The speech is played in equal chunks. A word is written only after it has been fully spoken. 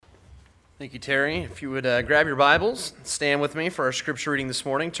Thank you, Terry. If you would grab your Bibles, stand with me for our scripture reading this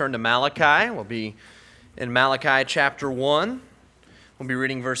morning. Turn to Malachi. We'll be in Malachi chapter 1. We'll be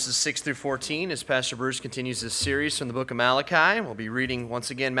reading verses 6 through 14 as Pastor Bruce continues this series from the book of Malachi. We'll be reading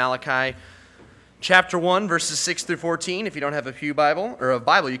once again Malachi chapter 1, verses 6 through 14. If you don't have a pew Bible, or a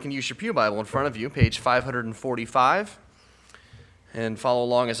Bible, you can use your pew Bible in front of you, page 545, and follow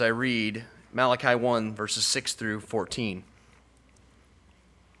along as I read Malachi 1, verses 6 through 14.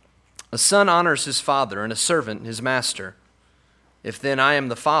 A son honors his father, and a servant his master. If then I am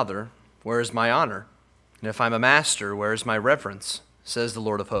the father, where is my honor? And if I'm a master, where is my reverence? Says the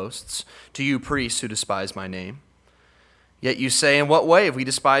Lord of hosts, to you priests who despise my name. Yet you say, in what way have we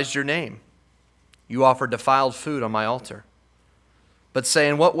despised your name? You offer defiled food on my altar. But say,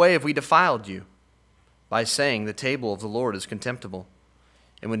 in what way have we defiled you? By saying, the table of the Lord is contemptible.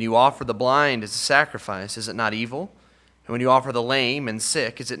 And when you offer the blind as a sacrifice, is it not evil? And when you offer the lame and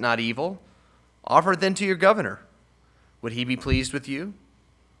sick, is it not evil? Offer it then to your governor. Would he be pleased with you?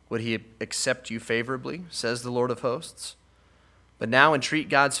 Would he accept you favorably, says the Lord of hosts? But now entreat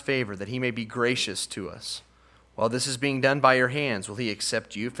God's favor, that he may be gracious to us. While this is being done by your hands, will he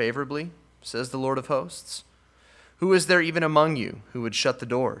accept you favorably, says the Lord of hosts? Who is there even among you who would shut the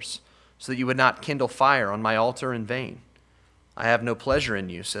doors, so that you would not kindle fire on my altar in vain? I have no pleasure in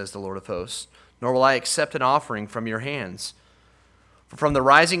you, says the Lord of hosts, nor will I accept an offering from your hands. For from the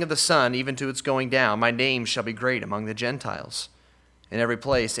rising of the sun even to its going down, my name shall be great among the Gentiles. In every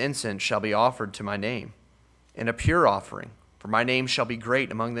place incense shall be offered to my name, and a pure offering, for my name shall be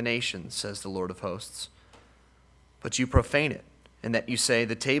great among the nations, says the Lord of hosts. But you profane it, in that you say,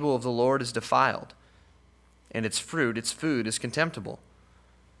 the table of the Lord is defiled, and its food is contemptible.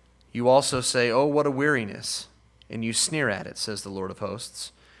 You also say, oh, what a weariness, and you sneer at it, says the Lord of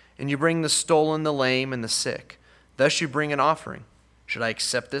hosts. And you bring the stolen, the lame, and the sick. Thus you bring an offering. Should I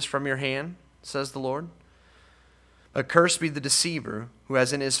accept this from your hand, says the Lord? Accursed be the deceiver who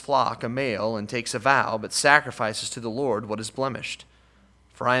has in his flock a male and takes a vow, but sacrifices to the Lord what is blemished.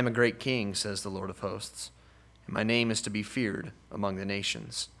 For I am a great king, says the Lord of hosts, and my name is to be feared among the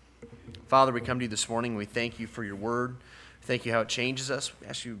nations. Father, we come to you this morning. We thank you for your word. Thank you how it changes us. We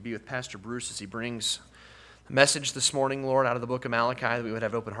ask you to be with Pastor Bruce as he brings message this morning, Lord, out of the book of Malachi, that we would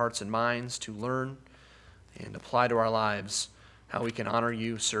have open hearts and minds to learn and apply to our lives how we can honor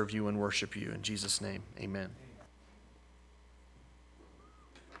you, serve you, and worship you. In Jesus' name, amen.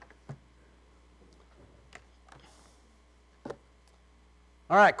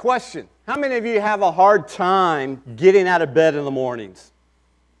 All right, question. How many of you have a hard time getting out of bed in the mornings?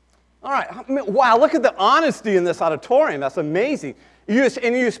 All right, wow, look at the honesty in this auditorium. That's amazing. You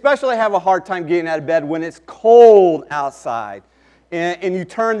especially have a hard time getting out of bed when it's cold outside. And you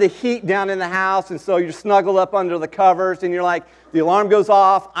turn the heat down in the house, and so you're snuggled up under the covers, and you're like, the alarm goes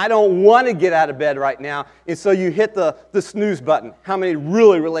off. I don't want to get out of bed right now. And so you hit the snooze button. How many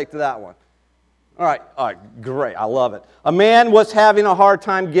really relate to that one? All right, great. I love it. A man was having a hard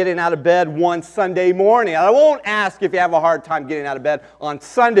time getting out of bed one Sunday morning. I won't ask if you have a hard time getting out of bed on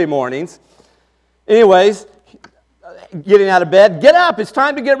Sunday mornings. Anyways, getting out of bed, get up, it's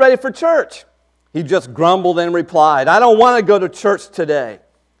time to get ready for church. He just grumbled and replied, I don't want to go to church today.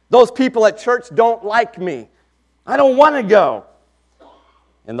 Those people at church don't like me. I don't want to go.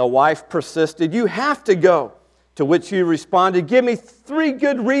 And the wife persisted, you have to go. To which he responded, give me 3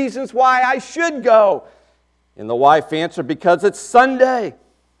 good reasons why I should go. And the wife answered, because it's Sunday.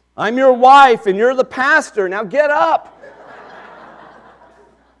 I'm your wife and you're the pastor. Now get up.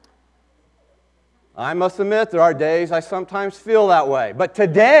 I must admit, there are days I sometimes feel that way. But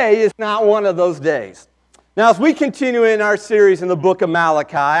today is not one of those days. Now, as we continue in our series in the book of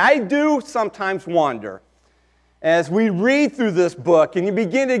Malachi, I do sometimes wonder, as we read through this book and you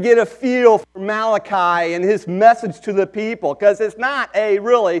begin to get a feel for Malachi and his message to the people, because it's not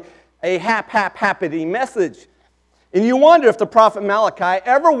really a happy message. And you wonder if the prophet Malachi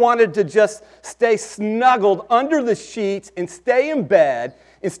ever wanted to just stay snuggled under the sheets and stay in bed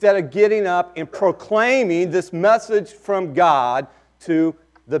instead of getting up and proclaiming this message from God to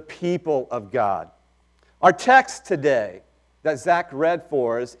the people of God. Our text today that Zach read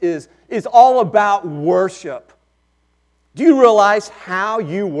for us is all about worship. Do you realize how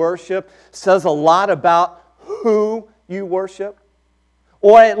you worship says a lot about who you worship?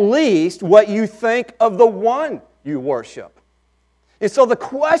 Or at least what you think of the one you worship. And so the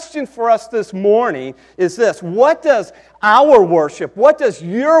question for us this morning is this: what does our worship, what does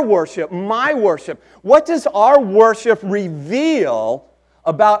your worship, my worship, what does our worship reveal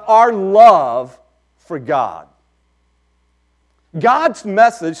about our love for God? God's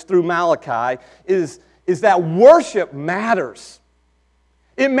message through Malachi is that worship matters.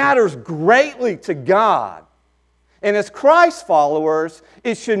 It matters greatly to God. And as Christ followers,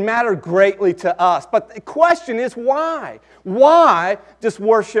 it should matter greatly to us. But the question is why? Why does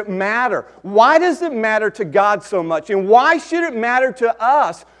worship matter? Why does it matter to God so much? And why should it matter to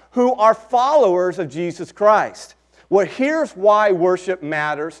us who are followers of Jesus Christ? Well, here's why worship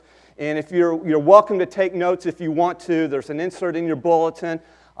matters. And if you're welcome to take notes if you want to. There's an insert in your bulletin.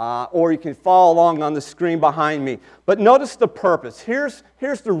 Or you can follow along on the screen behind me. But notice the purpose. Here's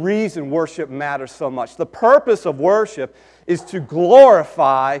the reason worship matters so much. The purpose of worship is to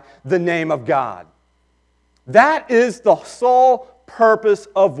glorify the name of God. That is the sole purpose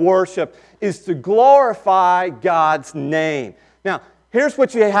of worship, is to glorify God's name. Now, here's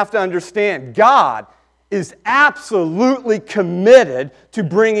what you have to understand. God is absolutely committed to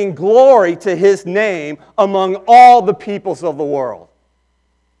bringing glory to His name among all the peoples of the world.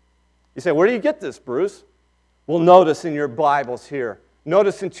 You say, where do you get this, Bruce? Well, notice in your Bibles here.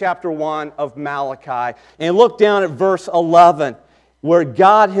 Notice in chapter 1 of Malachi. And look down at verse 11, where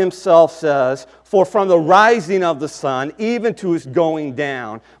God Himself says, "For from the rising of the sun, even to its going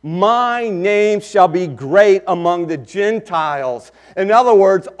down, my name shall be great among the Gentiles." In other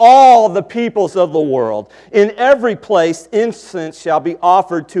words, all the peoples of the world. "In every place incense shall be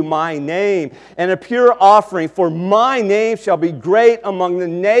offered to my name, and a pure offering, for my name shall be great among the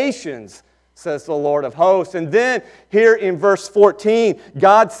nations, says the Lord of hosts." And then here in verse 14,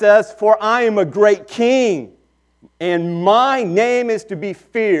 God says, "For I am a great king, and my name is to be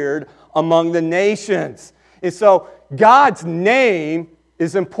feared among the nations." And so God's name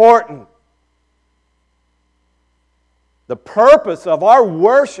is important. The purpose of our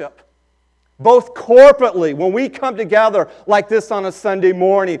worship, both corporately, when we come together like this on a Sunday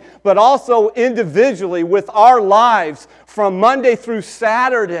morning, but also individually with our lives from Monday through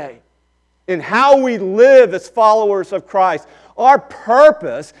Saturday, in how we live as followers of Christ, our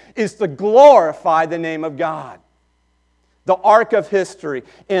purpose is to glorify the name of God. The arc of history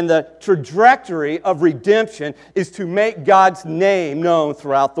and the trajectory of redemption is to make God's name known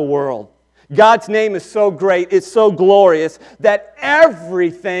throughout the world. God's name is so great, it's so glorious, that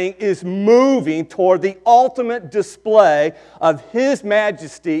everything is moving toward the ultimate display of His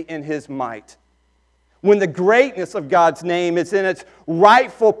majesty and His might. When the greatness of God's name is in its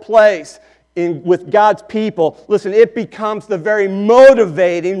rightful place with God's people, listen, it becomes the very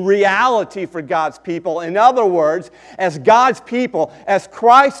motivating reality for God's people. In other words, as God's people, as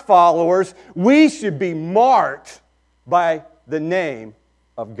Christ followers, we should be marked by the name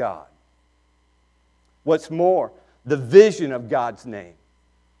of God. What's more, the vision of God's name.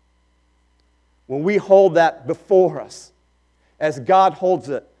 When we hold that before us, as God holds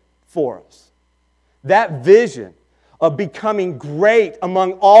it for us, that vision of becoming great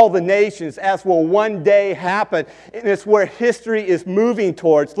among all the nations, as will one day happen, and it's where history is moving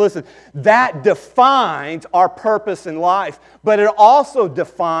towards. Listen, that defines our purpose in life, but it also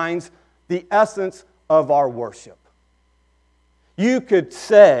defines the essence of our worship. You could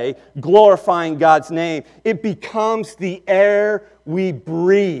say, glorifying God's name, it becomes the air we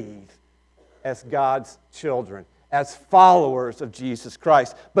breathe as God's children, as followers of Jesus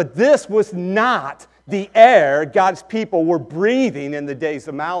Christ. But this was not the air God's people were breathing in the days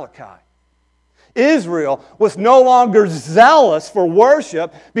of Malachi. Israel was no longer zealous for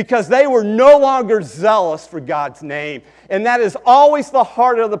worship because they were no longer zealous for God's name. And that is always the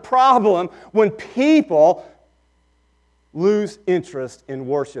heart of the problem when people lose interest in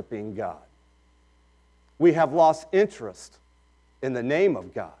worshiping God. We have lost interest in the name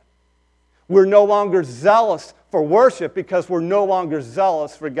of God. We're no longer zealous for worship because we're no longer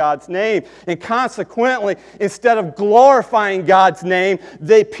zealous for God's name. And consequently, instead of glorifying God's name,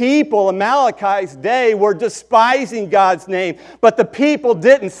 the people in Malachi's day were despising God's name. But the people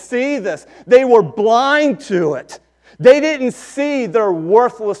didn't see this. They were blind to it. They didn't see their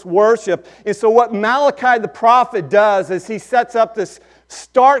worthless worship. And so what Malachi the prophet does is he sets up this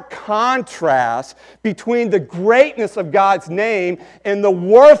stark contrast between the greatness of God's name and the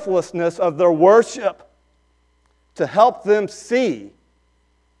worthlessness of their worship to help them see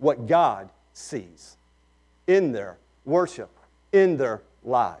what God sees in their worship, in their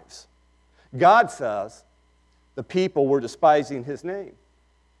lives. God says the people were despising His name.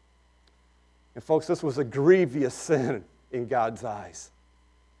 And folks, this was a grievous sin in God's eyes.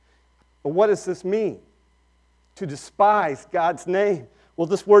 But what does this mean? To despise God's name. Well,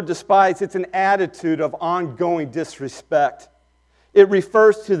 this word despise, it's an attitude of ongoing disrespect. It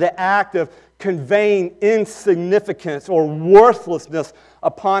refers to the act of conveying insignificance or worthlessness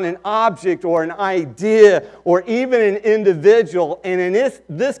upon an object or an idea or even an individual. And in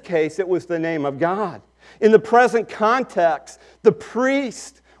this case, it was the name of God. In the present context, the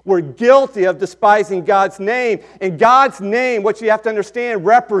priests were guilty of despising God's name. And God's name, what you have to understand,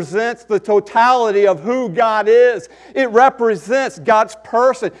 represents the totality of who God is. It represents God's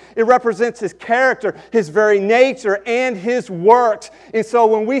person. It represents His character, His very nature, and His works. And so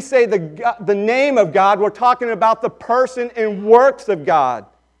when we say the name of God, we're talking about the person and works of God.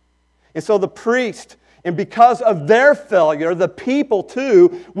 And so the priest, and because of their failure, the people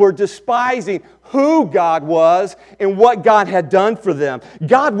too were despising who God was and what God had done for them.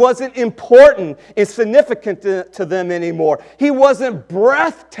 God wasn't important and significant to them anymore. He wasn't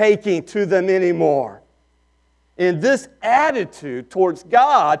breathtaking to them anymore. And this attitude towards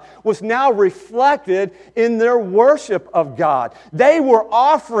God was now reflected in their worship of God. They were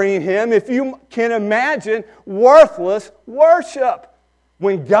offering Him, if you can imagine, worthless worship,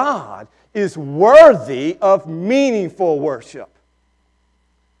 when God is worthy of meaningful worship.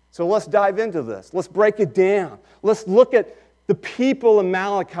 So let's dive into this. Let's break it down. Let's look at the people in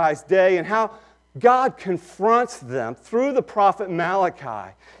Malachi's day and how God confronts them through the prophet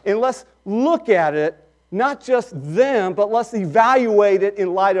Malachi. And let's look at it, not just them, but let's evaluate it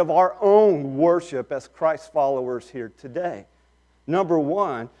in light of our own worship as Christ followers here today. Number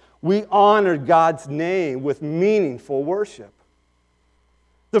one, we honor God's name with meaningful worship.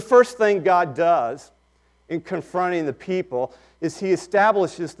 The first thing God does in confronting the people is He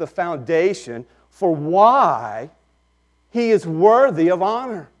establishes the foundation for why He is worthy of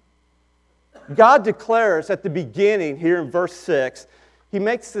honor. God declares at the beginning here in verse 6, He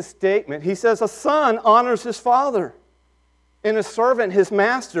makes this statement. He says, a son honors his father and a servant his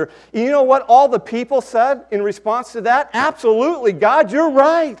master. And you know what all the people said in response to that? Absolutely, God, you're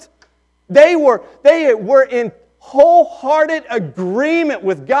right. They were in wholehearted agreement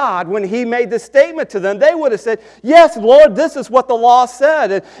with God when He made this statement to them. They would have said, yes, Lord, this is what the law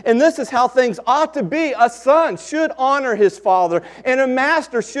said, and this is how things ought to be. A son should honor his father, and a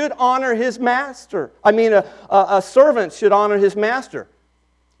master should honor his master. A servant should honor his master.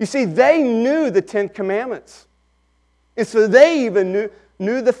 You see, they knew the 10 Commandments. And so they even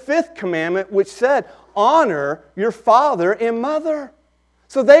knew the 5th commandment, which said, honor your father and mother.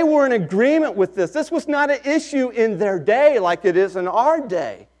 So they were in agreement with this. This was not an issue in their day like it is in our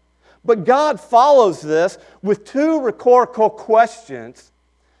day. But God follows this with 2 rhetorical questions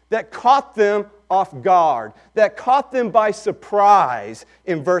that caught them off guard, that caught them by surprise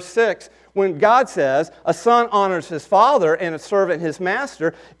in verse 6, when God says, a son honors his father and a servant his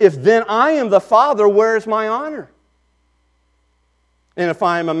master. If then I am the father, where is my honor? And if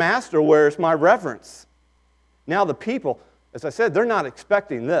I am a master, where is my reverence? Now the people, as I said, they're not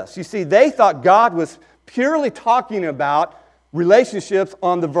expecting this. You see, they thought God was purely talking about relationships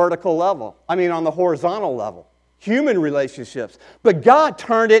on the vertical level. On the horizontal level. Human relationships. But God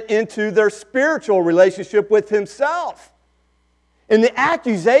turned it into their spiritual relationship with Himself. And the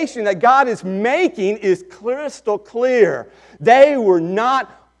accusation that God is making is crystal clear. They were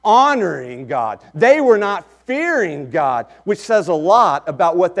not honoring God. They were not fearing God, which says a lot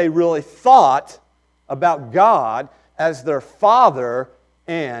about what they really thought about God as their father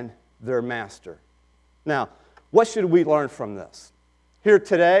and their master. Now, what should we learn from this? Here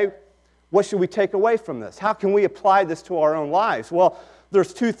today, what should we take away from this? How can we apply this to our own lives? Well,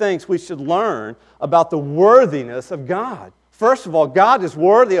 there's 2 things we should learn about the worthiness of God. First of all, God is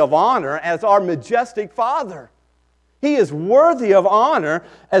worthy of honor as our majestic Father. He is worthy of honor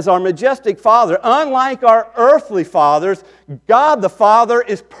as our majestic Father. Unlike our earthly fathers, God the Father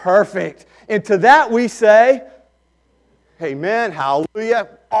is perfect. And to that we say, amen, hallelujah,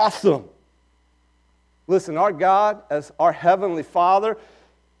 awesome. Listen, our God, as our Heavenly Father,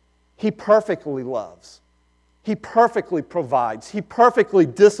 He perfectly loves. He perfectly provides. He perfectly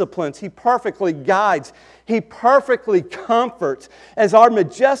disciplines. He perfectly guides. He perfectly comforts. As our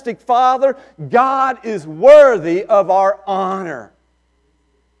majestic Father, God is worthy of our honor.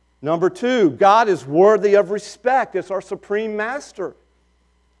 Number 2, God is worthy of respect as our supreme master.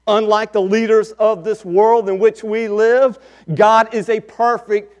 Unlike the leaders of this world in which we live, God is a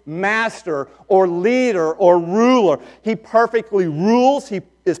perfect master or leader or ruler. He perfectly rules. He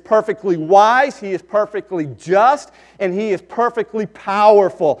is perfectly wise. He is perfectly just. And He is perfectly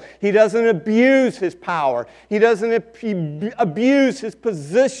powerful. He doesn't abuse His power. He doesn't abuse His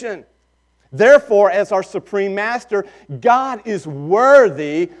position. Therefore, as our supreme master, God is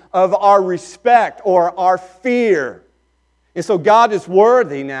worthy of our respect or our fear. And so God is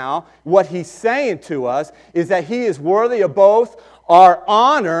worthy now. What He's saying to us is that He is worthy of both our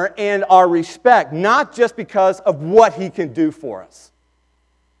honor and our respect, not just because of what He can do for us.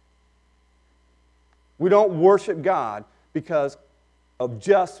 We don't worship God because of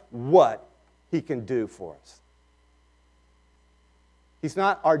just what He can do for us. He's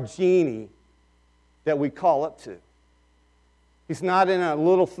not our genie that we call up to. He's not in a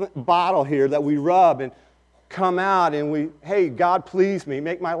little bottle here that we rub and come out and hey, God, please me,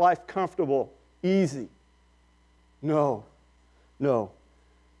 make my life comfortable, easy. No.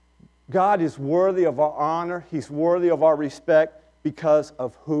 God is worthy of our honor. He's worthy of our respect because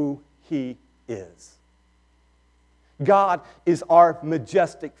of who He is. God is our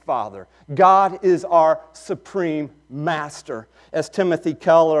majestic Father. God is our supreme Master. As Timothy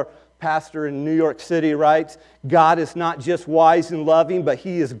Keller, pastor in New York City, writes, God is not just wise and loving, but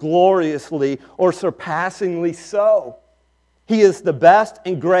He is gloriously or surpassingly so. He is the best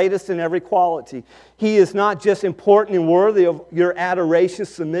and greatest in every quality. He is not just important and worthy of your adoration,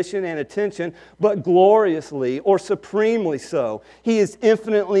 submission, and attention, but gloriously or supremely so. He is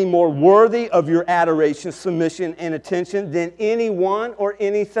infinitely more worthy of your adoration, submission, and attention than anyone or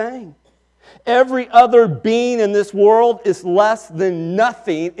anything. Every other being in this world is less than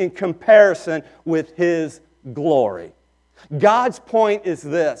nothing in comparison with His glory. God's point is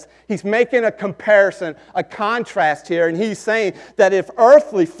this. He's making a comparison, a contrast here, and He's saying that if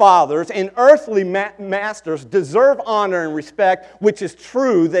earthly fathers and earthly masters deserve honor and respect, which is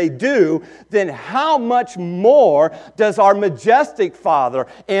true, they do, then how much more does our majestic Father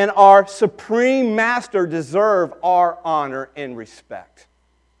and our supreme Master deserve our honor and respect?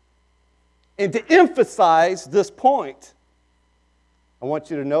 And to emphasize this point, I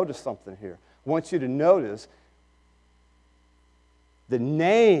want you to notice something here. I want you to notice the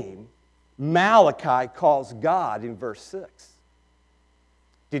name Malachi calls God in verse 6.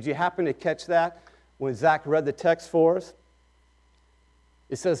 Did you happen to catch that when Zach read the text for us?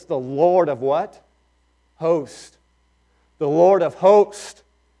 It says the Lord of what? Host. The Lord of hosts.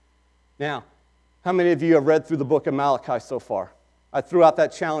 Now, how many of you have read through the book of Malachi so far? I threw out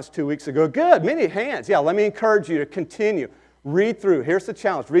that challenge 2 weeks ago. Good, many hands. Yeah, let me encourage you to continue. Read through. Here's the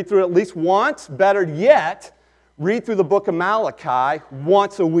challenge. Read through at least once. Better yet, read through the book of Malachi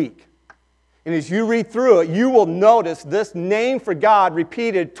once a week. And as you read through it, you will notice this name for God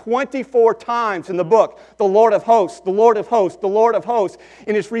repeated 24 times in the book. The Lord of hosts, the Lord of hosts, the Lord of hosts.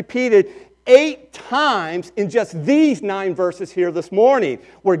 And it's repeated 8 times in just these 9 verses here this morning,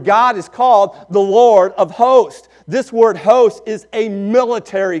 where God is called the Lord of hosts. This word host is a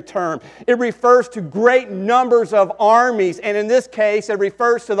military term. It refers to great numbers of armies, and in this case, it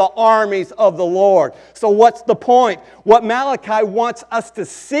refers to the armies of the Lord. So what's the point? What Malachi wants us to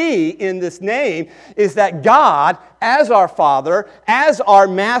see in this name is that God, as our Father, as our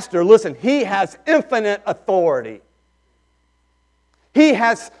Master, listen, He has infinite authority. He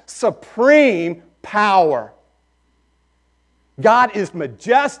has supreme power. God is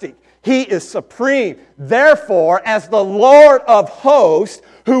majestic. He is supreme. Therefore, as the Lord of hosts,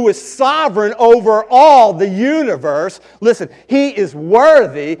 who is sovereign over all the universe, listen, He is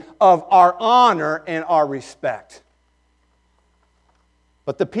worthy of our honor and our respect.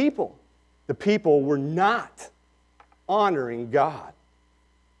 But the people were not honoring God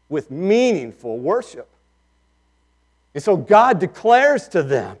with meaningful worship. And so God declares to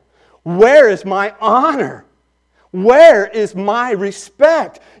them, where is my honor? Where is my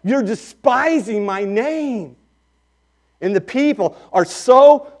respect? You're despising my name. And the people are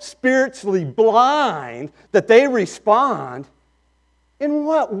so spiritually blind that they respond, in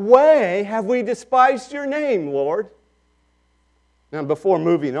what way have we despised your name, Lord? Now, before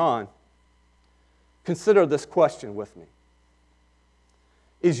moving on, consider this question with me.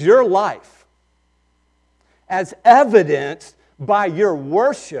 Is your life, as evidenced by your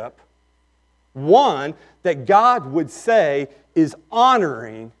worship, one that God would say is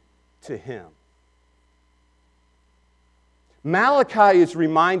honoring to Him? Malachi is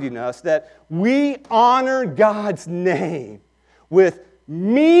reminding us that we honor God's name with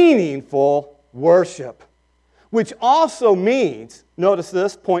meaningful worship, which also means, notice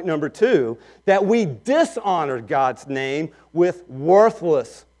this, point number 2, that we dishonor God's name with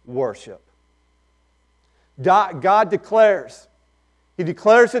worthless worship. God declares, He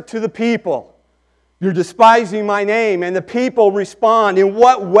declares it to the people, you're despising my name. And the people respond, in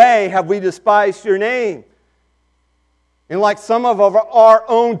what way have we despised your name? And like some of our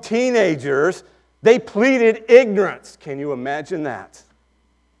own teenagers, they pleaded ignorance. Can you imagine that?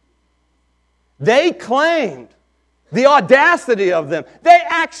 They claimed, the audacity of them, they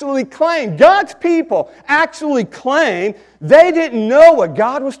actually claimed, God's people actually claimed they didn't know what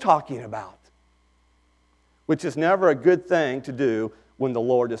God was talking about. Which is never a good thing to do when the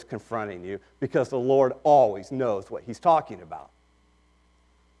Lord is confronting you, because the Lord always knows what He's talking about.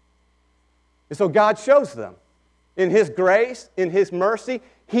 And so God shows them. in His grace, in His mercy,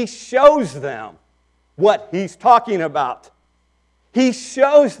 He shows them what He's talking about. He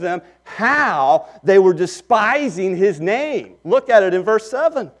shows them how they were despising His name. Look at it in verse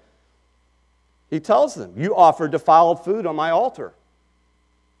 7. He tells them, you offer defiled food on my altar.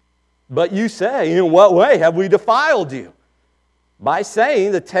 But you say, in what way have we defiled you? By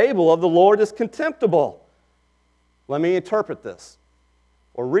saying the table of the Lord is contemptible. Let me interpret this,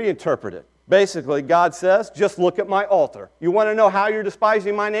 or reinterpret it. Basically, God says, just look at my altar. You want to know how you're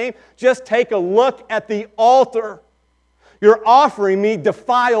despising my name? Just take a look at the altar. You're offering me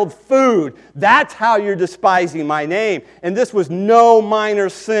defiled food. That's how you're despising my name. And this was no minor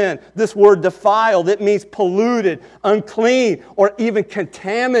sin. This word defiled, it means polluted, unclean, or even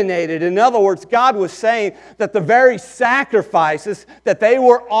contaminated. In other words, God was saying that the very sacrifices that they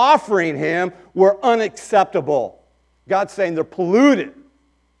were offering Him were unacceptable. God's saying they're polluted.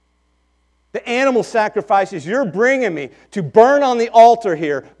 The animal sacrifices you're bringing me to burn on the altar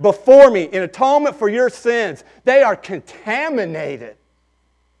here before me in atonement for your sins, they are contaminated.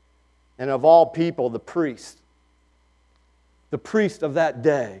 And of all people, the priest of that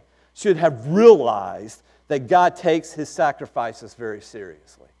day should have realized that God takes His sacrifices very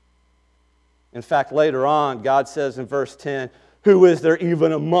seriously. In fact, later on, God says in verse 10, who is there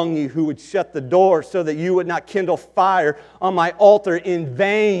even among you who would shut the door so that you would not kindle fire on my altar in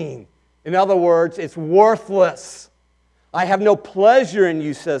vain? In other words, it's worthless. I have no pleasure in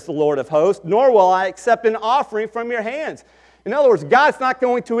you, says the Lord of hosts, nor will I accept an offering from your hands. In other words, God's not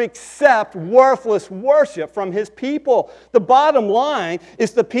going to accept worthless worship from His people. The bottom line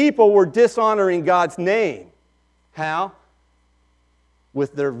is the people were dishonoring God's name. How?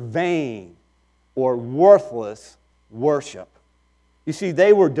 With their vain or worthless worship. You see,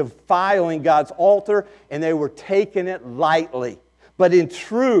 they were defiling God's altar and they were taking it lightly. But in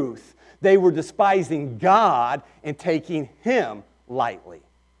truth, they were despising God and taking Him lightly.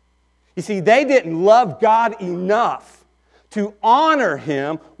 You see, they didn't love God enough to honor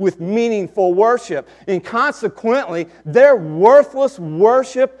Him with meaningful worship. And consequently, their worthless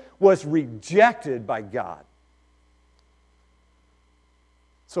worship was rejected by God.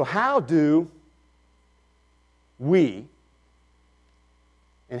 So how do we,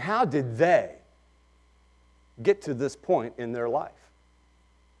 and how did they get to this point in their life?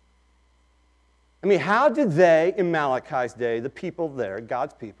 I mean, how did they, in Malachi's day, the people there,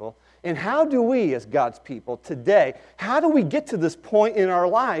 God's people, and how do we as God's people today, how do we get to this point in our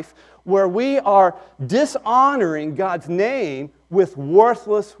life where we are dishonoring God's name with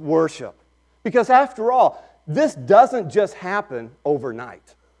worthless worship? Because after all, this doesn't just happen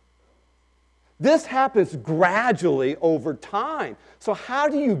overnight. This happens gradually over time. So how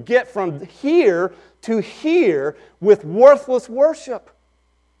do you get from here to here with worthless worship?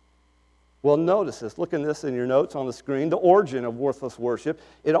 Well, notice this. Look at this in your notes on the screen. The origin of worthless worship.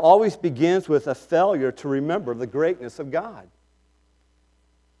 It always begins with a failure to remember the greatness of God.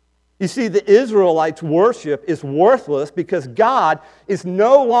 You see, the Israelites' worship is worthless because God is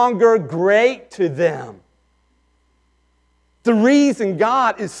no longer great to them. The reason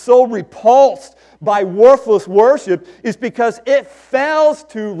God is so repulsed by worthless worship is because it fails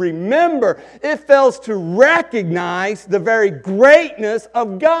to remember, it fails to recognize the very greatness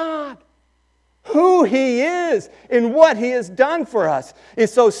of God. Who He is and what He has done for us. And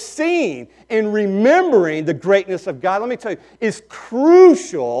so seeing and remembering the greatness of God, let me tell you, is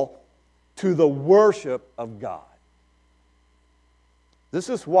crucial to the worship of God. This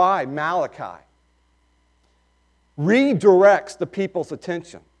is why Malachi redirects the people's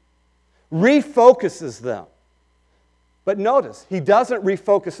attention, refocuses them. But notice, he doesn't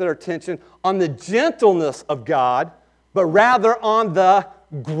refocus their attention on the gentleness of God, but rather on the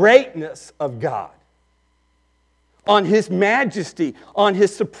greatness of God, on His majesty, on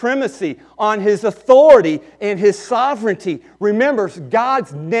His supremacy, on His authority and His sovereignty. Remember,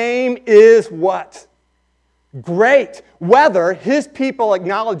 God's name is what? Great. Whether His people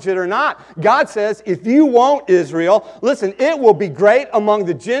acknowledge it or not, God says, if you won't, Israel, listen, it will be great among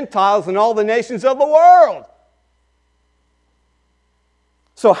the Gentiles and all the nations of the world.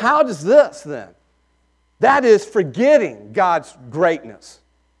 So how does this then? That is forgetting God's greatness.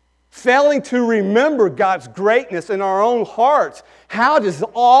 Failing to remember God's greatness in our own hearts. How does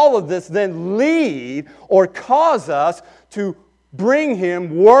all of this then lead or cause us to bring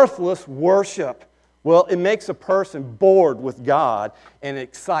Him worthless worship? Well, it makes a person bored with God and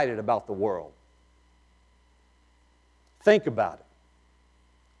excited about the world. Think about it.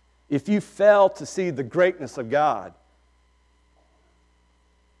 If you fail to see the greatness of God,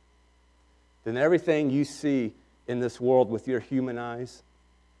 then everything you see in this world with your human eyes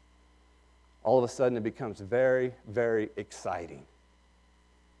all of a sudden it becomes very, very exciting.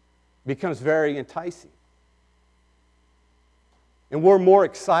 It becomes very enticing. And we're more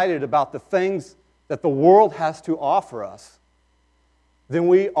excited about the things that the world has to offer us than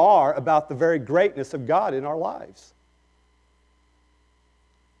we are about the very greatness of God in our lives.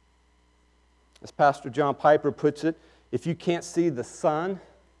 As Pastor John Piper puts it, if you can't see the sun,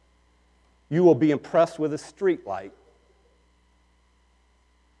 you will be impressed with a street light.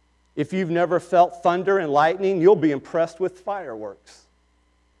 If you've never felt thunder and lightning, you'll be impressed with fireworks.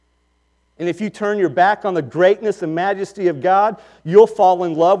 And if you turn your back on the greatness and majesty of God, you'll fall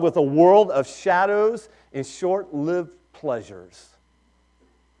in love with a world of shadows and short-lived pleasures.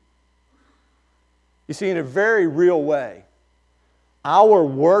 You see, in a very real way, our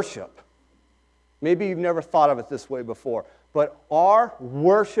worship, maybe you've never thought of it this way before, but our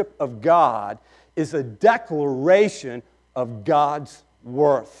worship of God is a declaration of God's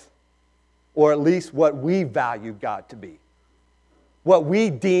worth, or at least what we value God to be, what we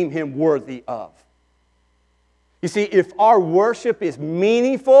deem Him worthy of. You see, if our worship is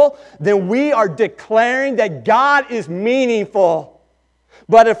meaningful, then we are declaring that God is meaningful.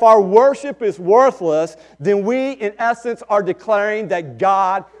 But if our worship is worthless, then we, in essence, are declaring that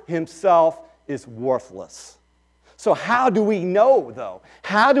God Himself is worthless. So how do we know, though?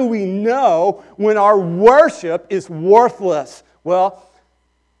 How do we know when our worship is worthless? Well,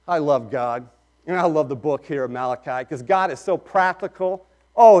 I love God, and I love the book here of Malachi, because God is so practical.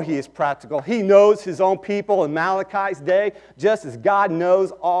 Oh, He is practical. He knows His own people in Malachi's day, just as God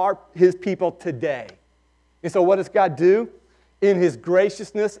knows His people today. And so what does God do? In His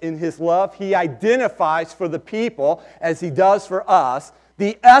graciousness, in His love, He identifies for the people, as He does for us,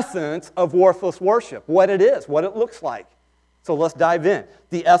 the essence of worthless worship, what it is, what it looks like. So let's dive in.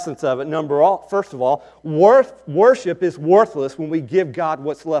 The essence of it, first of all, worship is worthless when we give God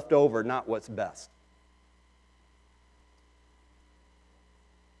what's left over, not what's best.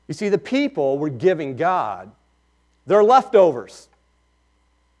 You see, the people were giving God their leftovers.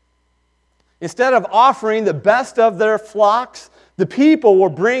 Instead of offering the best of their flocks, the people were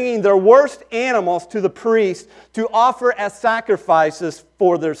bringing their worst animals to the priest to offer as sacrifices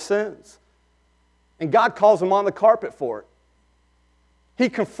for their sins. And God calls them on the carpet for it. He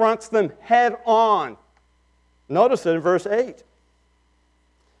confronts them head on. Notice it in verse 8.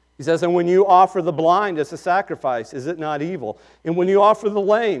 He says, and when you offer the blind as a sacrifice, is it not evil? And when you offer the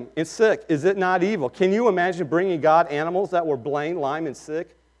lame and sick, is it not evil? Can you imagine bringing God animals that were lame, and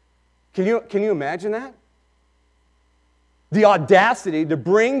sick? Can you imagine that? The audacity to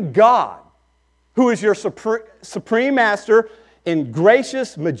bring God, who is your supreme master and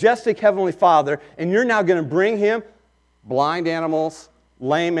gracious, majestic Heavenly Father, and you're now going to bring Him blind animals,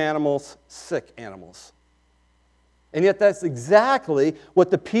 lame animals, sick animals. And yet that's exactly what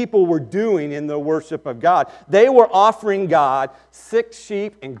the people were doing in their worship of God. They were offering God sick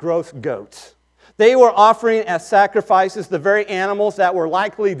sheep and gross goats. They were offering as sacrifices the very animals that were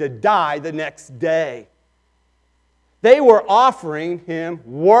likely to die the next day. They were offering Him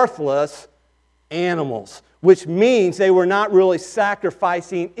worthless animals, which means they were not really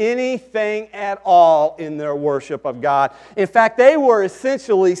sacrificing anything at all in their worship of God. In fact, they were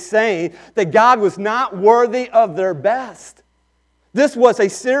essentially saying that God was not worthy of their best. This was a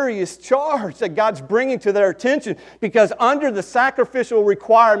serious charge that God's bringing to their attention, because under the sacrificial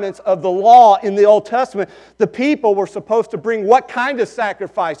requirements of the law in the Old Testament, the people were supposed to bring what kind of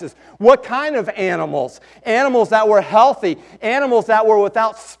sacrifices? What kind of animals? Animals that were healthy, animals that were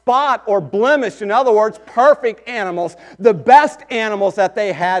without spot or blemish. In other words, perfect animals, the best animals that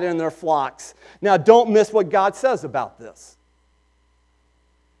they had in their flocks. Now, don't miss what God says about this,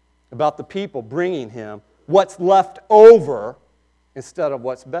 about the people bringing Him what's left over instead of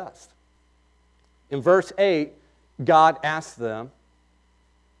what's best. In verse 8, God asks them,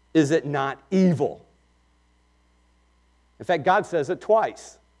 is it not evil? In fact, God says it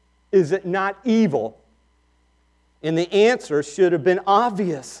twice. Is it not evil? And the answer should have been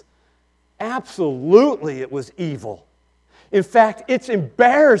obvious. Absolutely, it was evil. In fact, it's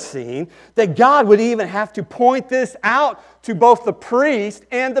embarrassing that God would even have to point this out to both the priest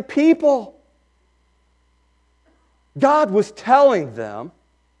and the people. God was telling them,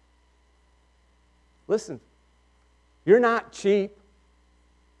 listen, you're not cheap.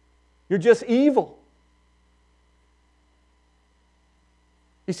 You're just evil.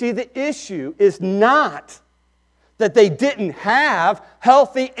 You see, the issue is not that they didn't have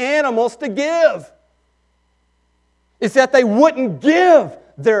healthy animals to give. It's that they wouldn't give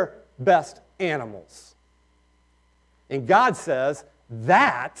their best animals. And God says,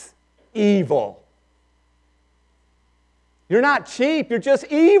 that's evil. You're not cheap, you're just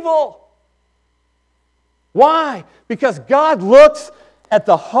evil. Why? Because God looks at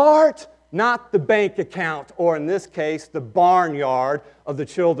the heart, not the bank account, or in this case, the barnyard of the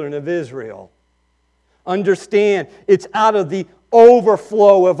children of Israel. Understand, it's out of the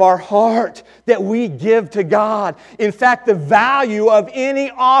overflow of our heart that we give to God. In fact, the value of any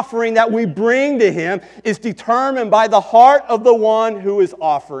offering that we bring to Him is determined by the heart of the one who is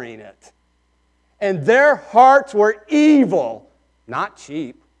offering it. And their hearts were evil, not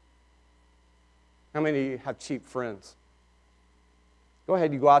cheap. How many of you have cheap friends? Go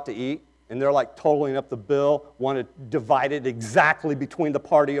ahead, you go out to eat, and they're like totaling up the bill, want to divide it exactly between the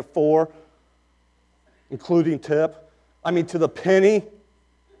party of four, including tip. To the penny.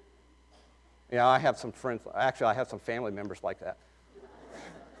 Yeah, I have some friends. Actually, I have some family members like that.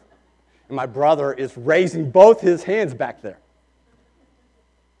 And my brother is raising both his hands back there.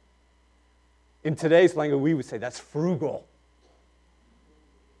 In today's language, we would say that's frugal.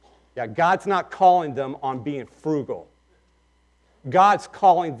 Yeah, God's not calling them on being frugal. God's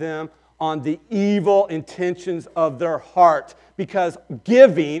calling them on the evil intentions of their heart, because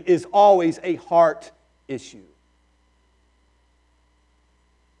giving is always a heart issue.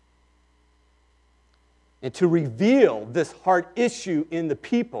 And to reveal this heart issue in the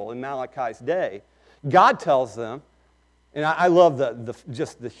people in Malachi's day, God tells them, and I love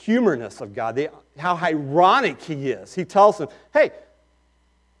just the humorness of God, how ironic He is. He tells them, hey,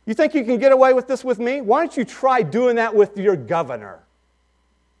 you think you can get away with this with me? Why don't you try doing that with your governor?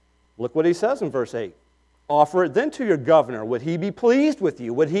 Look what He says in verse 8. Offer it then to your governor. Would he be pleased with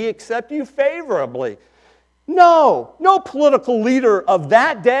you? Would he accept you favorably? No political leader of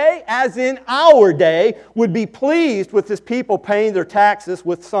that day, as in our day, would be pleased with his people paying their taxes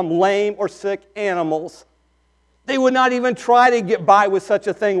with some lame or sick animals. They would not even try to get by with such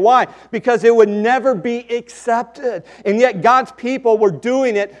a thing. Why? Because it would never be accepted. And yet God's people were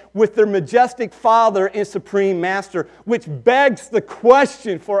doing it with their majestic Father and Supreme Master, which begs the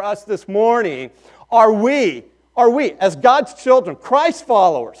question for us this morning, are we, as God's children, Christ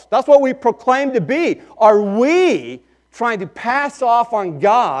followers, that's what we proclaim to be, are we trying to pass off on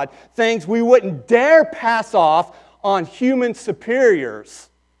God things we wouldn't dare pass off on human superiors,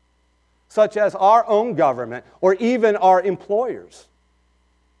 such as our own government or even our employers?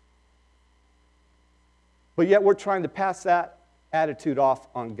 But yet we're trying to pass that attitude off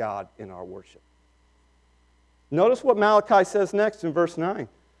on God in our worship. Notice what Malachi says next in verse 9.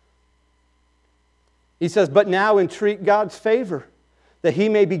 He says, but now entreat God's favor, that He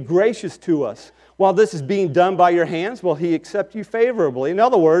may be gracious to us. While this is being done by your hands, will He accept you favorably? In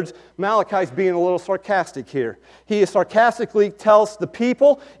other words, Malachi's being a little sarcastic here. He sarcastically tells the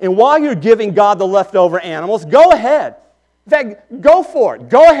people, and while you're giving God the leftover animals, go ahead. In fact, go for it.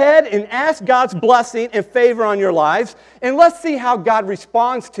 Go ahead and ask God's blessing and favor on your lives, and let's see how God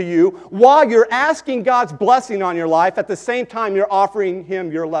responds to you while you're asking God's blessing on your life at the same time you're offering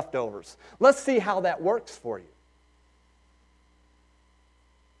Him your leftovers. Let's see how that works for you.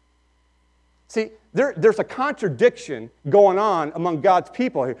 See, there's a contradiction going on among God's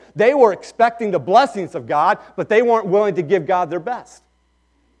people here. They were expecting the blessings of God, but they weren't willing to give God their best.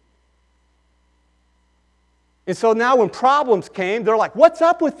 And so now when problems came, they're like, what's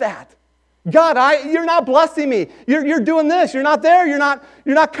up with that? God, you're not blessing me. You're doing this. You're not there. You're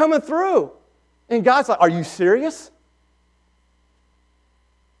not coming through. And God's like, are you serious?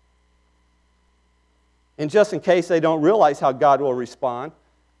 And just in case they don't realize how God will respond,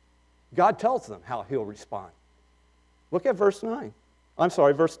 God tells them how He'll respond. Look at verse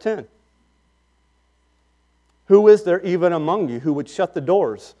 10. Who is there even among you who would shut the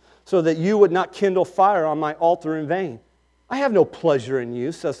doors so that you would not kindle fire on my altar in vain? I have no pleasure in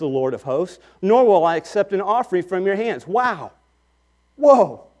you, says the Lord of hosts, nor will I accept an offering from your hands. Wow.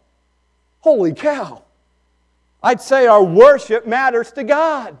 Whoa. Holy cow. I'd say our worship matters to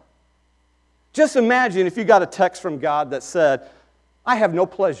God. Just imagine if you got a text from God that said, I have no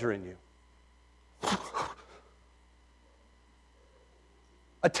pleasure in you.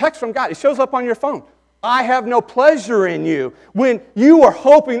 A text from God. It shows up on your phone. I have no pleasure in you. When you were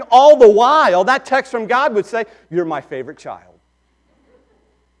hoping all the while, that text from God would say, you're my favorite child.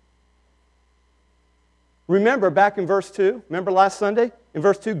 Remember back in verse 2, remember last Sunday? In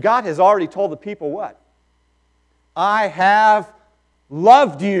verse 2, God has already told the people what? I have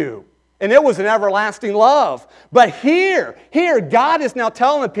loved you. And it was an everlasting love. But here, God is now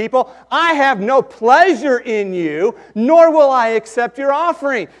telling the people, I have no pleasure in you, nor will I accept your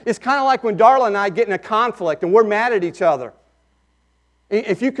offering. It's kind of like when Darla and I get in a conflict and we're mad at each other.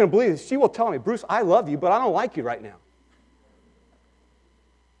 If you can believe this, she will tell me, Bruce, I love you, but I don't like you right now.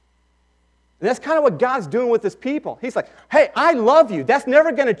 And that's kind of what God's doing with his people. He's like, hey, I love you. That's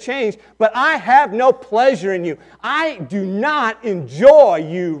never going to change, but I have no pleasure in you. I do not enjoy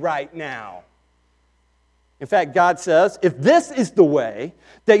you right now. In fact, God says, if this is the way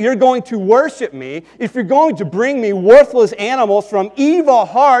that you're going to worship me, if you're going to bring me worthless animals from evil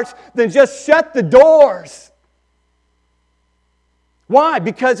hearts, then just shut the doors. Why?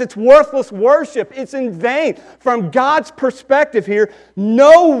 Because it's worthless worship. It's in vain. From God's perspective here,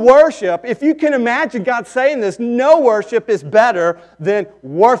 no worship, if you can imagine God saying this, no worship is better than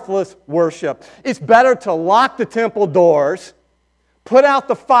worthless worship. It's better to lock the temple doors, put out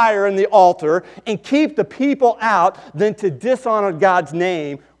the fire in the altar, and keep the people out than to dishonor God's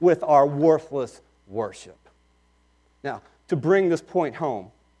name with our worthless worship. Now, to bring this point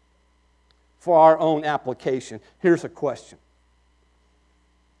home for our own application, here's a question.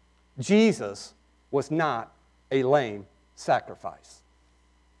 Jesus was not a lame sacrifice.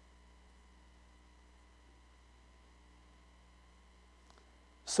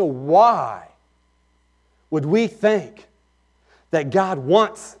 So why would we think that God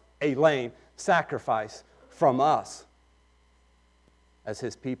wants a lame sacrifice from us as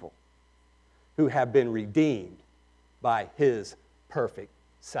his people who have been redeemed by his perfect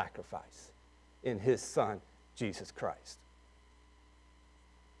sacrifice in his Son, Jesus Christ?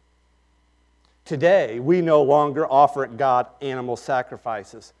 Today, we no longer offer God animal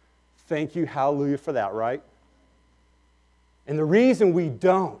sacrifices. Thank you, hallelujah, for that, right? And the reason we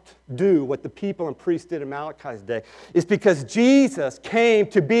don't do what the people and priests did in Malachi's day is because Jesus came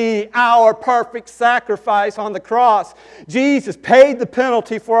to be our perfect sacrifice on the cross. Jesus paid the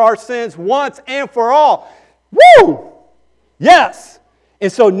penalty for our sins once and for all. Woo! Yes!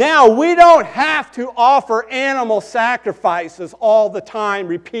 And so now we don't have to offer animal sacrifices all the time,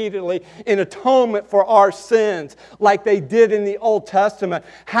 repeatedly, in atonement for our sins like they did in the Old Testament.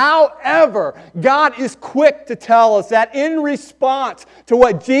 However, God is quick to tell us that in response to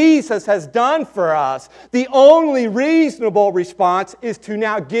what Jesus has done for us, the only reasonable response is to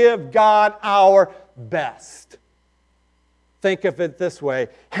now give God our best. Think of it this way.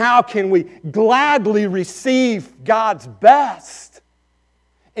 How can we gladly receive God's best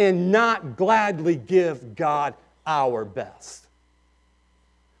and not gladly give God our best?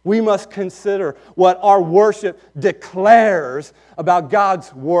 We must consider what our worship declares about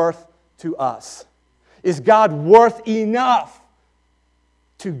God's worth to us. Is God worth enough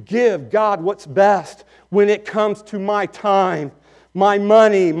to give God what's best when it comes to my time, my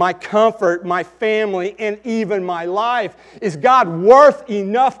money, my comfort, my family, and even my life? Is God worth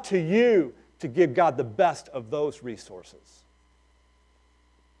enough to you to give God the best of those resources?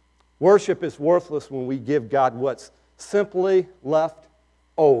 Worship is worthless when we give God what's simply left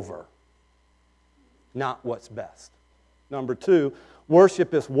over, not what's best. Number two,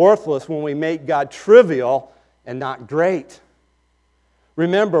 worship is worthless when we make God trivial and not great.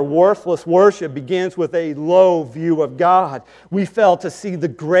 Remember, worthless worship begins with a low view of God. We fail to see the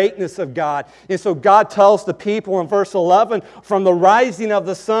greatness of God. And so God tells the people in verse 11, from the rising of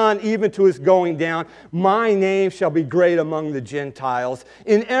the sun even to his going down, my name shall be great among the Gentiles.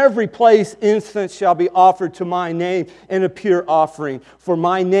 In every place incense shall be offered to my name and a pure offering. For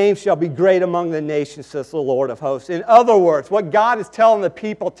my name shall be great among the nations, says the Lord of hosts. In other words, what God is telling the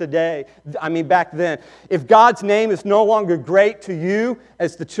people today, back then, if God's name is no longer great to you,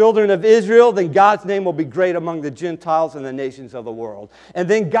 as the children of Israel, then God's name will be great among the Gentiles and the nations of the world. And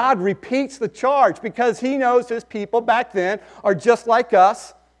then God repeats the charge because he knows his people back then are just like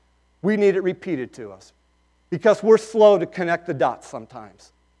us. We need it repeated to us because we're slow to connect the dots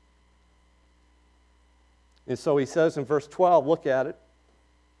sometimes. And so he says in verse 12, look at it,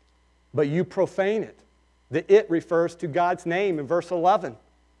 but you profane it. The it refers to God's name in verse 11.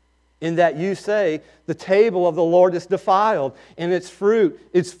 In that you say, the table of the Lord is defiled, and its food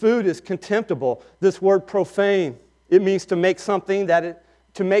is contemptible. This word profane, it means to make something that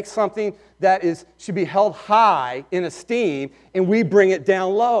should be held high in esteem, and we bring it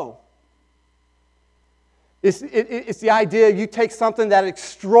down low. It's the idea you take something that is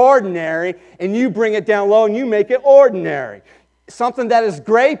extraordinary, and you bring it down low, and you make it ordinary. Something that is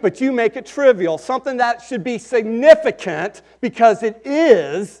great, but you make it trivial. Something that should be significant because it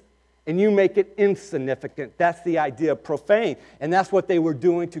is, and you make it insignificant. That's the idea of profane. And that's what they were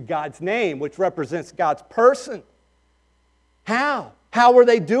doing to God's name, which represents God's person. How? How were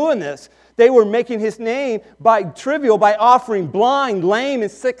they doing this? They were making his name trivial by offering blind, lame,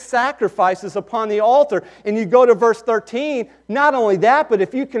 and sick sacrifices upon the altar. And you go to verse 13, not only that, but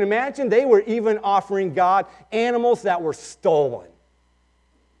if you can imagine, they were even offering God animals that were stolen.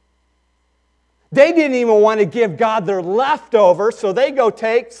 They didn't even want to give God their leftovers, so they go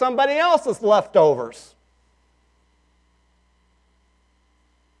take somebody else's leftovers.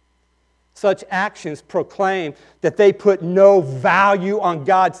 Such actions proclaim that they put no value on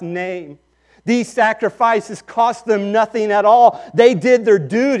God's name. These sacrifices cost them nothing at all. They did their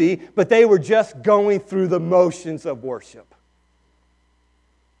duty, but they were just going through the motions of worship.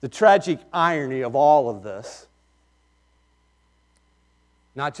 The tragic irony of all of this,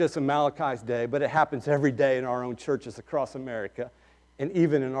 not just in Malachi's day, but it happens every day in our own churches across America, and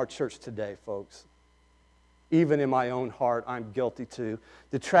even in our church today, folks. Even in my own heart, I'm guilty too.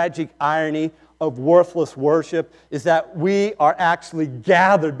 The tragic irony of worthless worship is that we are actually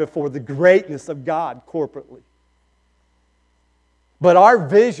gathered before the greatness of God corporately. But our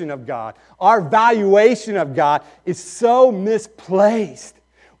vision of God, our valuation of God is so misplaced.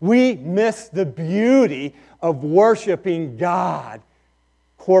 We miss the beauty of worshiping God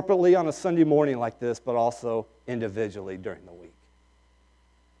corporately on a Sunday morning like this, but also individually during the week.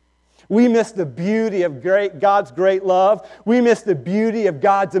 We miss the beauty of God's great love. We miss the beauty of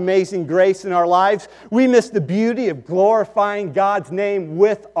God's amazing grace in our lives. We miss the beauty of glorifying God's name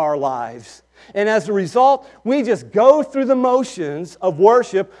with our lives. And as a result, we just go through the motions of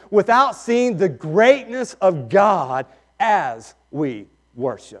worship without seeing the greatness of God as we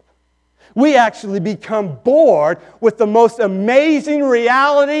worship. We actually become bored with the most amazing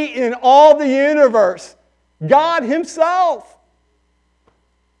reality in all the universe, God Himself.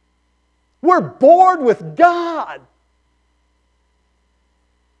 We're bored with God.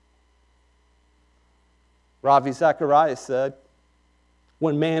 Ravi Zacharias said,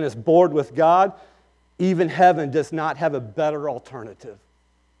 when man is bored with God, even heaven does not have a better alternative.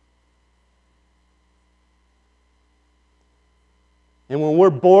 And when we're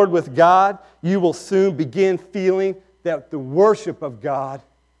bored with God, you will soon begin feeling that the worship of God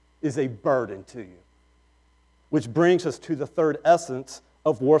is a burden to you. Which brings us to the third essence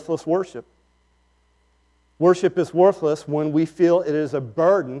of worthless worship. Worship is worthless when we feel it is a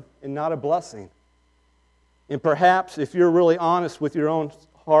burden and not a blessing. And perhaps if you're really honest with your own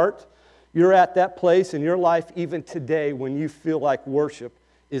heart, you're at that place in your life even today when you feel like worship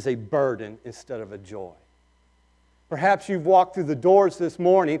is a burden instead of a joy. Perhaps you've walked through the doors this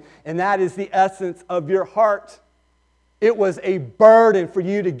morning and that is the essence of your heart. It was a burden for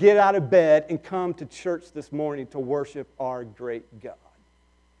you to get out of bed and come to church this morning to worship our great God.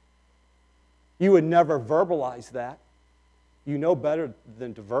 You would never verbalize that. You know better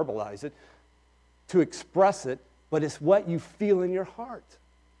than to verbalize it, to express it, but it's what you feel in your heart.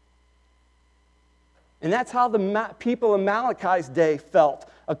 And that's how the people in Malachi's day felt.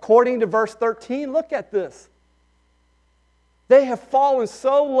 According to verse 13, look at this. They have fallen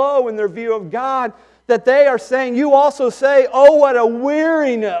so low in their view of God that they are saying, you also say, oh, what a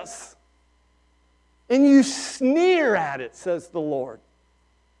weariness. And you sneer at it, says the Lord.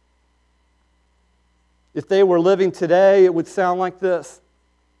 If they were living today, it would sound like this.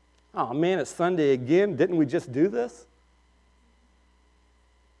 Oh man, it's Sunday again. Didn't we just do this?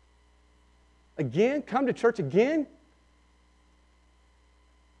 Again? Come to church again?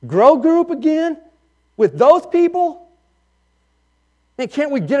 Grow group again? With those people? And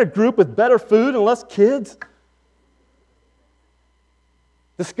can't we get a group with better food and less kids?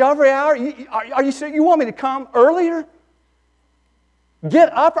 Discovery hour? Are you sure you want me to come earlier?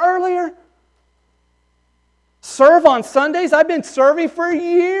 Get up earlier? Serve on Sundays? I've been serving for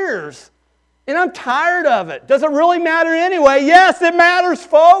years. And I'm tired of it. Does it really matter anyway? Yes, it matters,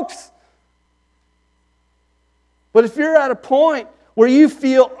 folks. But if you're at a point where you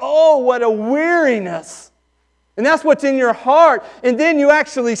feel, oh, what a weariness, and that's what's in your heart, and then you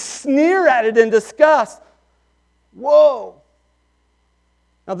actually sneer at it in disgust, whoa.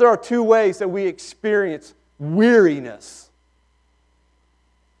 Now, there are two ways that we experience weariness.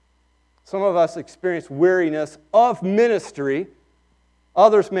 Some of us experience weariness of ministry.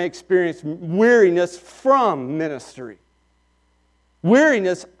 Others may experience weariness from ministry.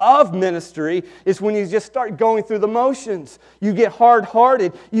 Weariness of ministry is when you just start going through the motions. You get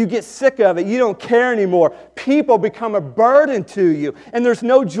hard-hearted. You get sick of it. You don't care anymore. People become a burden to you, and there's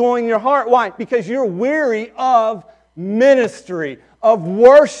no joy in your heart. Why? Because you're weary of ministry, of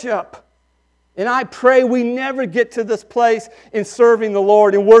worship. And I pray we never get to this place in serving the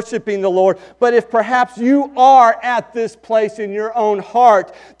Lord and worshiping the Lord. But if perhaps you are at this place in your own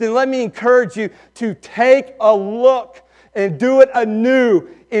heart, then let me encourage you to take a look and do it anew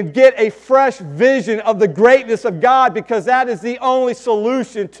and get a fresh vision of the greatness of God, because that is the only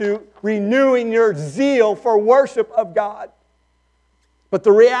solution to renewing your zeal for worship of God. But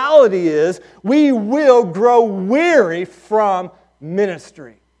the reality is we will grow weary from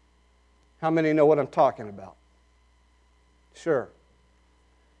ministry. How many know what I'm talking about? Sure.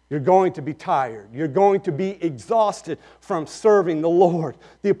 You're going to be tired. You're going to be exhausted from serving the Lord.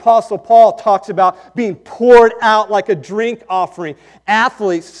 The Apostle Paul talks about being poured out like a drink offering.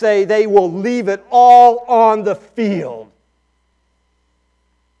 Athletes say they will leave it all on the field.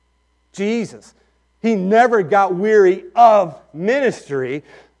 Jesus, He never got weary of ministry,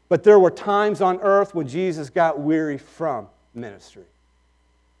 but there were times on earth when Jesus got weary from ministry.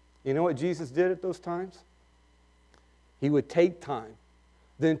 You know what Jesus did at those times? He would take time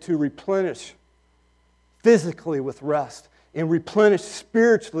then to replenish physically with rest and replenish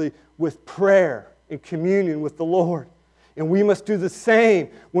spiritually with prayer and communion with the Lord. And we must do the same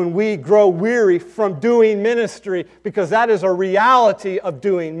when we grow weary from doing ministry, because that is a reality of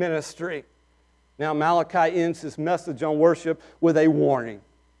doing ministry. Now, Malachi ends his message on worship with a warning.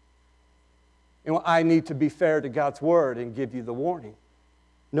 And I need to be fair to God's word and give you the warning.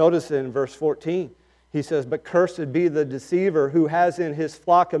 Notice in verse 14. He says, "But cursed be the deceiver who has in his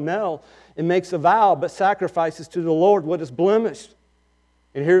flock a male and makes a vow, but sacrifices to the Lord what is blemished."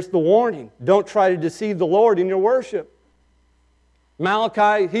 And here's the warning. Don't try to deceive the Lord in your worship.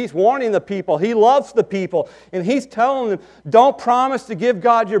 Malachi, he's warning the people. He loves the people. And he's telling them, don't promise to give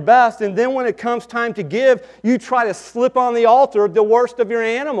God your best. And then when it comes time to give, you try to slip on the altar the worst of your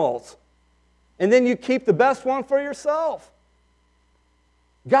animals. And then you keep the best one for yourself.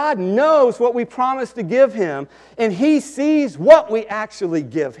 God knows what we promise to give Him, and He sees what we actually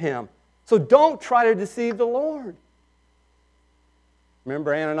give Him. So don't try to deceive the Lord.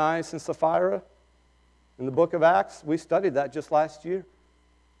 Remember Ananias and Sapphira in the book of Acts? We studied that just last year.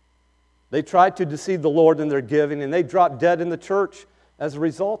 They tried to deceive the Lord in their giving, and they dropped dead in the church as a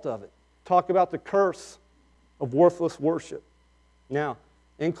result of it. Talk about the curse of worthless worship. Now,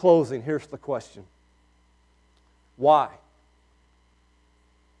 in closing, here's the question. Why?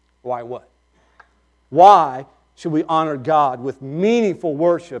 Why what? Why should we honor God with meaningful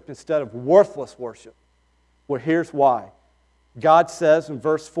worship instead of worthless worship? Well, here's why. God says in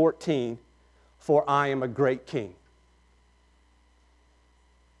verse 14, "For I am a great king."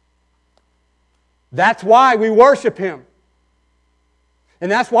 That's why we worship Him.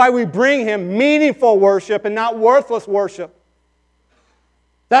 And that's why we bring Him meaningful worship and not worthless worship.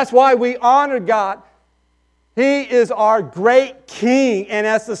 That's why we honor God. He is our great King, and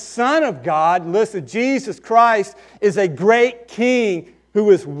as the Son of God, listen, Jesus Christ is a great King who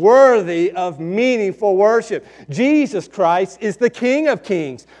is worthy of meaningful worship. Jesus Christ is the King of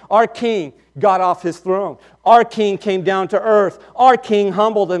Kings. Our King got off His throne. Our King came down to earth. Our King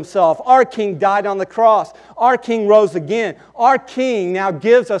humbled Himself. Our King died on the cross. Our King rose again. Our King now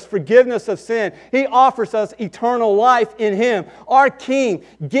gives us forgiveness of sin. He offers us eternal life in Him. Our King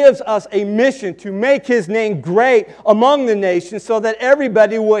gives us a mission to make His name great among the nations so that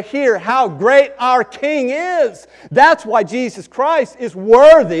everybody will hear how great our King is. That's why Jesus Christ is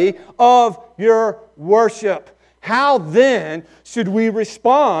worthy of your worship. How then should we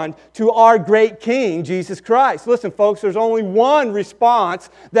respond to our great King, Jesus Christ? Listen, folks, there's only one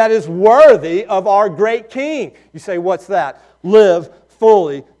response that is worthy of our great King. You say, what's that? Live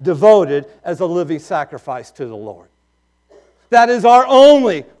fully devoted as a living sacrifice to the Lord. That is our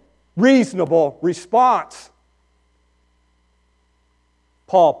only reasonable response.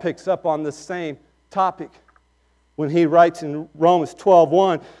 Paul picks up on this same topic when he writes in Romans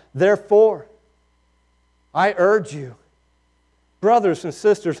 12:1, "Therefore, I urge you, brothers and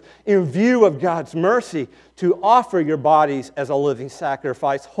sisters, in view of God's mercy, to offer your bodies as a living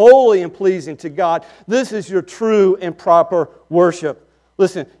sacrifice, holy and pleasing to God. This is your true and proper worship."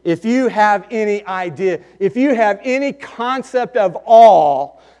 Listen, if you have any idea, if you have any concept of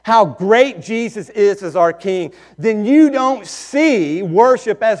all how great Jesus is as our King, then you don't see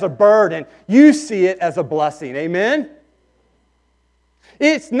worship as a burden. You see it as a blessing. Amen?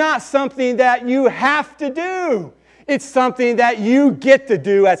 It's not something that you have to do. It's something that you get to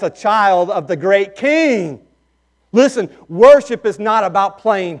do as a child of the great King. Listen, worship is not about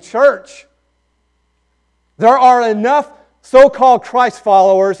playing church. There are enough so-called Christ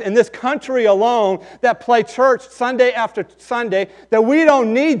followers in this country alone that play church Sunday after Sunday that we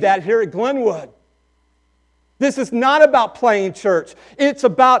don't need that here at Glenwood. This is not about playing church. It's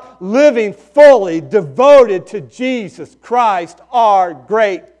about living fully devoted to Jesus Christ, our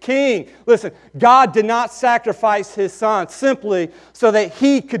great King. Listen, God did not sacrifice His Son simply so that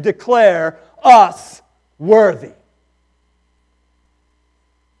He could declare us worthy.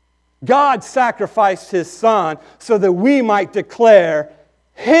 God sacrificed His Son so that we might declare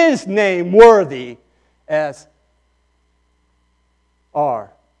His name worthy as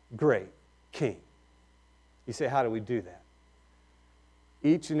our great King. You say, how do we do that?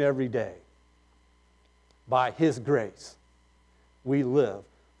 Each and every day, by His grace, we live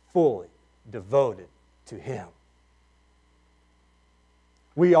fully devoted to Him.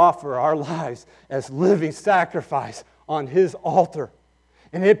 We offer our lives as living sacrifice on His altar,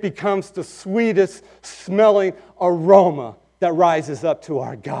 and it becomes the sweetest smelling aroma that rises up to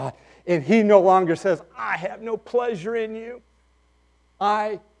our God. And He no longer says, I have no pleasure in you.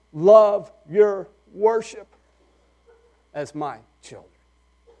 I love your worship as my children.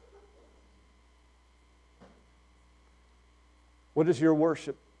 What is your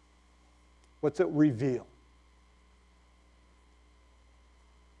worship? What's it reveal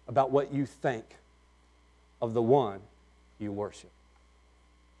about what you think of the one you worship?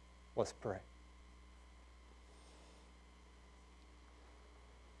 Let's pray.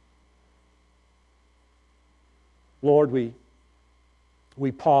 Lord,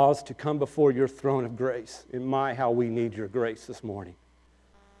 we pause to come before your throne of grace. And my, how we need your grace this morning.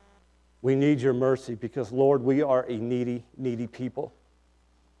 We need your mercy because, Lord, we are a needy, needy people.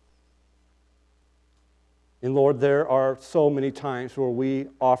 And Lord, there are so many times where we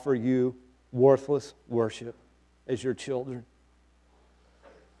offer you worthless worship as your children,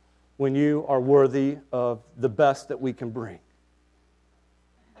 when you are worthy of the best that we can bring.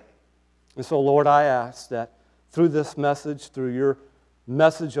 And so, Lord, I ask that through this message, through your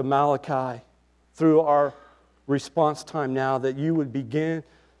message of Malachi, through our response time now, that you would begin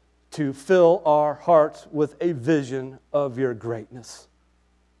to fill our hearts with a vision of your greatness.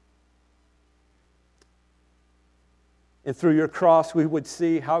 And through your cross, we would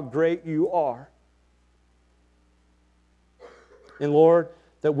see how great you are. And Lord,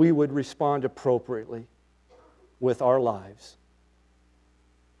 that we would respond appropriately with our lives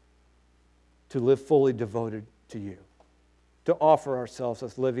to live fully devoted to you, to offer ourselves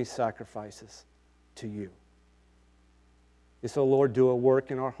as living sacrifices to you. And so, Lord, do a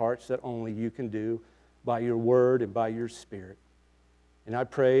work in our hearts that only you can do by your word and by your Spirit. And I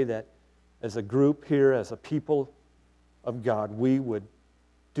pray that as a group here, as a people of God, we would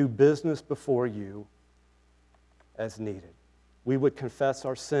do business before you as needed. We would confess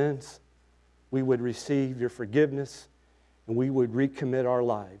our sins, we would receive your forgiveness, and we would recommit our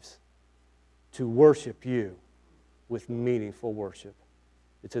lives to worship you with meaningful worship.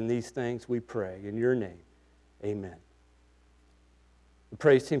 It's in these things we pray. In your name, amen. The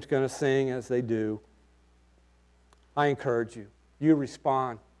praise team's going to sing as they do. I encourage you. You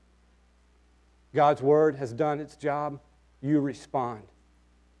respond. God's word has done its job. You respond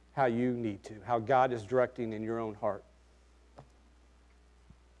how you need to, how God is directing in your own heart.